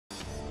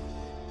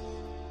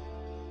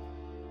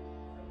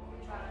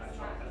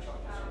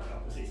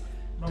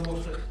Man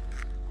måste,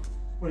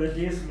 och det är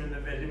det som är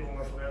väldigt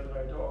många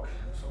föräldrar idag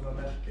som man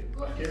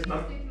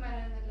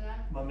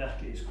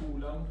märker i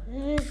skolan.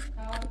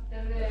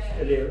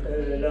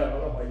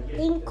 Lärarna har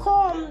din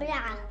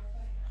kamera.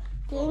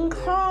 Din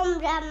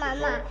kamera,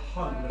 mamma.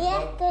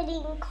 Äter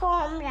din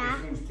kamera.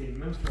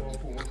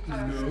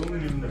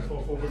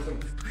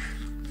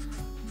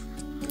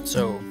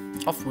 So,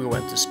 off we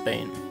went to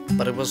Spain,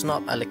 but it was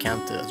not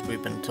Alicante as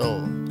we've been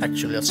told,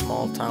 actually a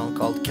small town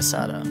called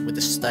Quesada with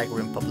a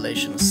staggering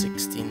population of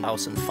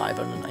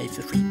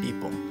 16,583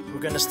 people. We're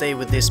gonna stay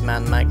with this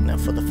man Magna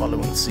for the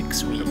following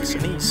 6 weeks,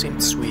 and he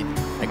seemed sweet,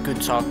 a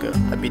good talker,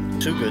 a bit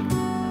too good.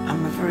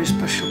 I'm a very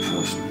special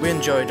person. We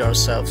enjoyed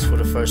ourselves for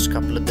the first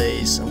couple of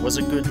days and was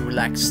a good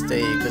relaxed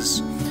stay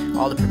because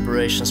all the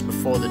preparations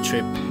before the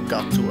trip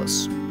got to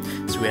us.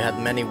 So we had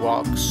many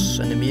walks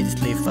and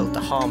immediately felt a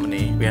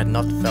harmony we had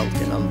not felt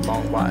in a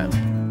long while.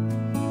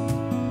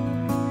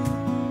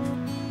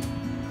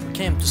 We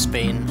came to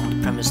Spain on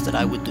the premise that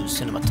I would do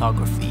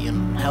cinematography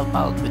and help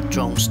out with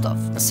drone stuff,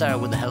 and Sarah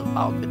would help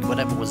out with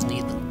whatever was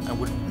needed and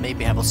would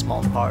maybe have a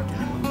small part in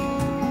the movie.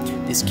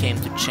 This came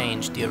to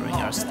change during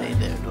our stay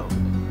there though.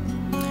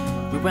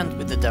 We went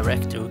with the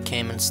director who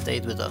came and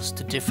stayed with us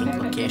to different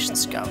location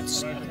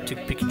scouts,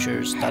 took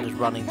pictures, started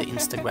running the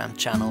Instagram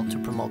channel to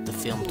promote the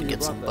film to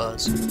get some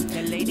buzz.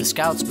 The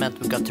scouts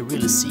meant we got to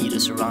really see the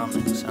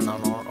surroundings, and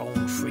on our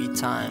own free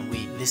time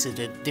we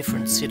visited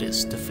different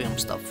cities to film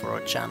stuff for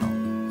our channel.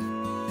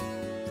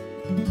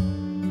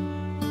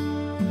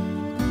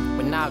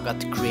 We now got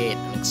to create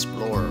and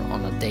explore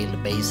on a daily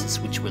basis,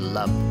 which we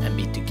loved, and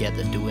be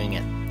together doing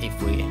it, if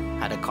we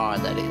had a car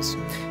that is.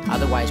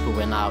 Otherwise we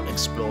went out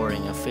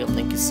exploring and filmed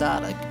in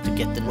Quesada to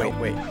get the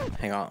Wait,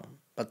 hang on.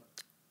 But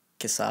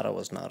Quesada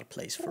was not a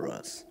place for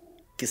us.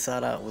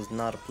 Quesada was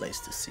not a place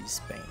to see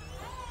Spain.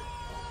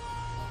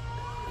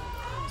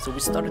 So we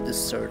started to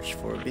search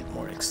for a bit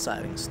more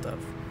exciting stuff.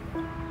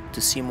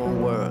 To see more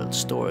world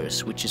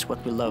stories, which is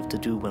what we love to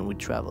do when we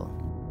travel.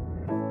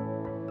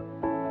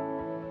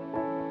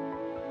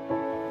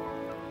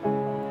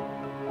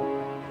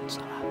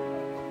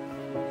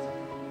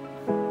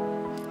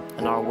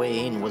 And our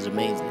way in was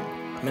amazing.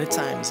 Many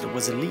times there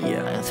was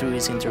Eliah, and through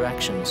his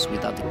interactions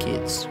with other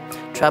kids.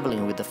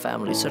 Traveling with the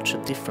family is such a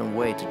different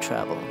way to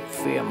travel.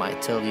 Fear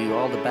might tell you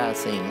all the bad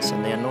things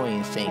and the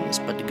annoying things,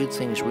 but the good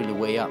things really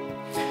weigh up.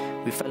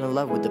 We fell in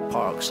love with the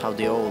parks, how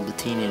the old, the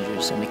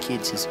teenagers and the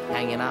kids is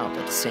hanging out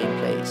at the same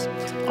place.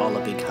 All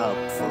a big hub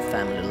for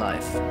family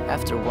life.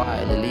 After a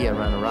while, Eliah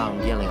ran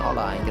around yelling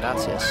hola and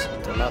gracias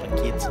to a lot of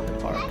kids in the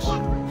parks.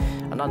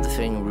 Another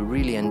thing we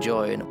really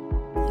enjoyed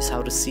is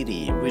how the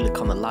city really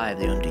come alive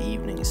during the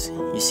evenings.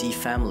 You see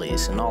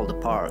families in all the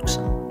parks,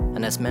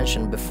 and as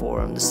mentioned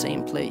before, in the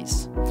same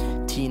place.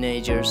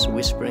 Teenagers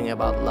whispering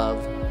about love,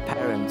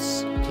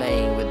 parents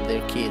playing with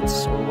their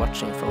kids or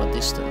watching from a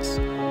distance,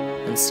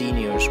 and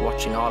seniors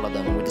watching all of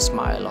them with a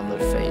smile on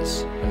their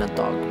face and a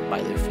dog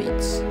by their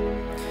feet.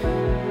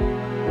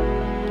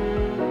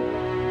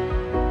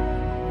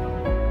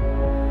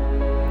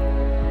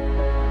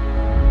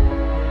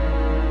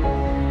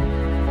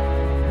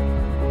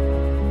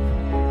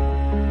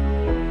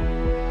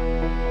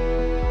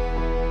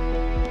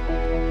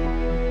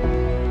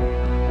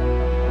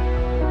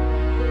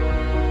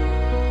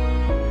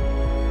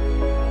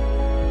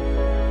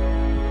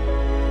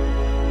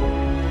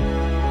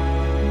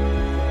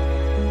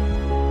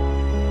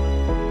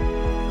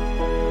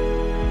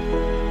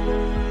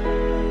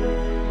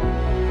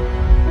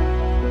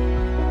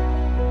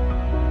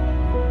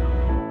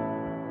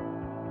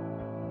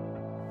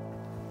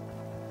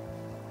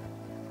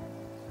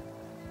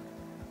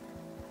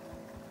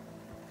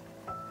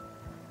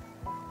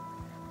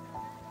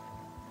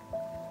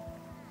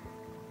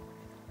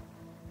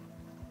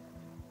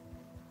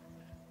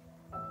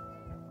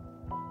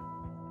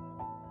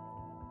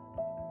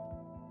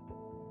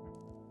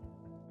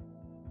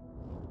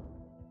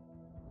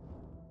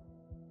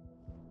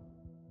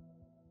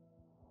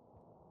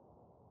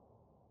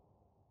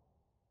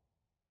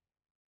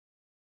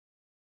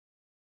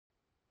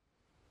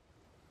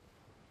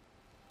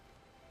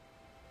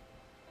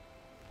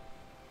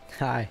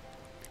 Hi,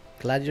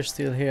 glad you're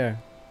still here.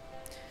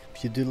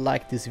 If you do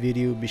like this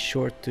video, be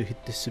sure to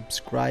hit the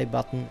subscribe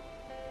button.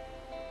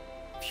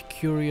 If you're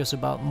curious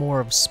about more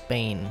of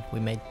Spain, we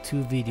made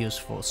 2 videos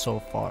for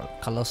so far.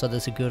 Callosa de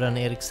Segura and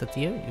Eric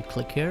Satir, you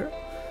click here.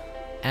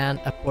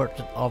 And a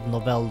portrait of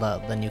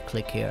Novelda, then you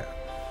click here.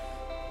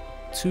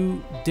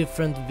 2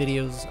 different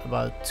videos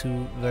about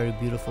 2 very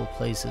beautiful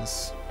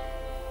places.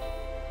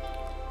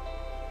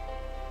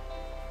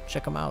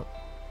 Check them out.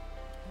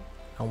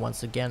 And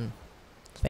once again,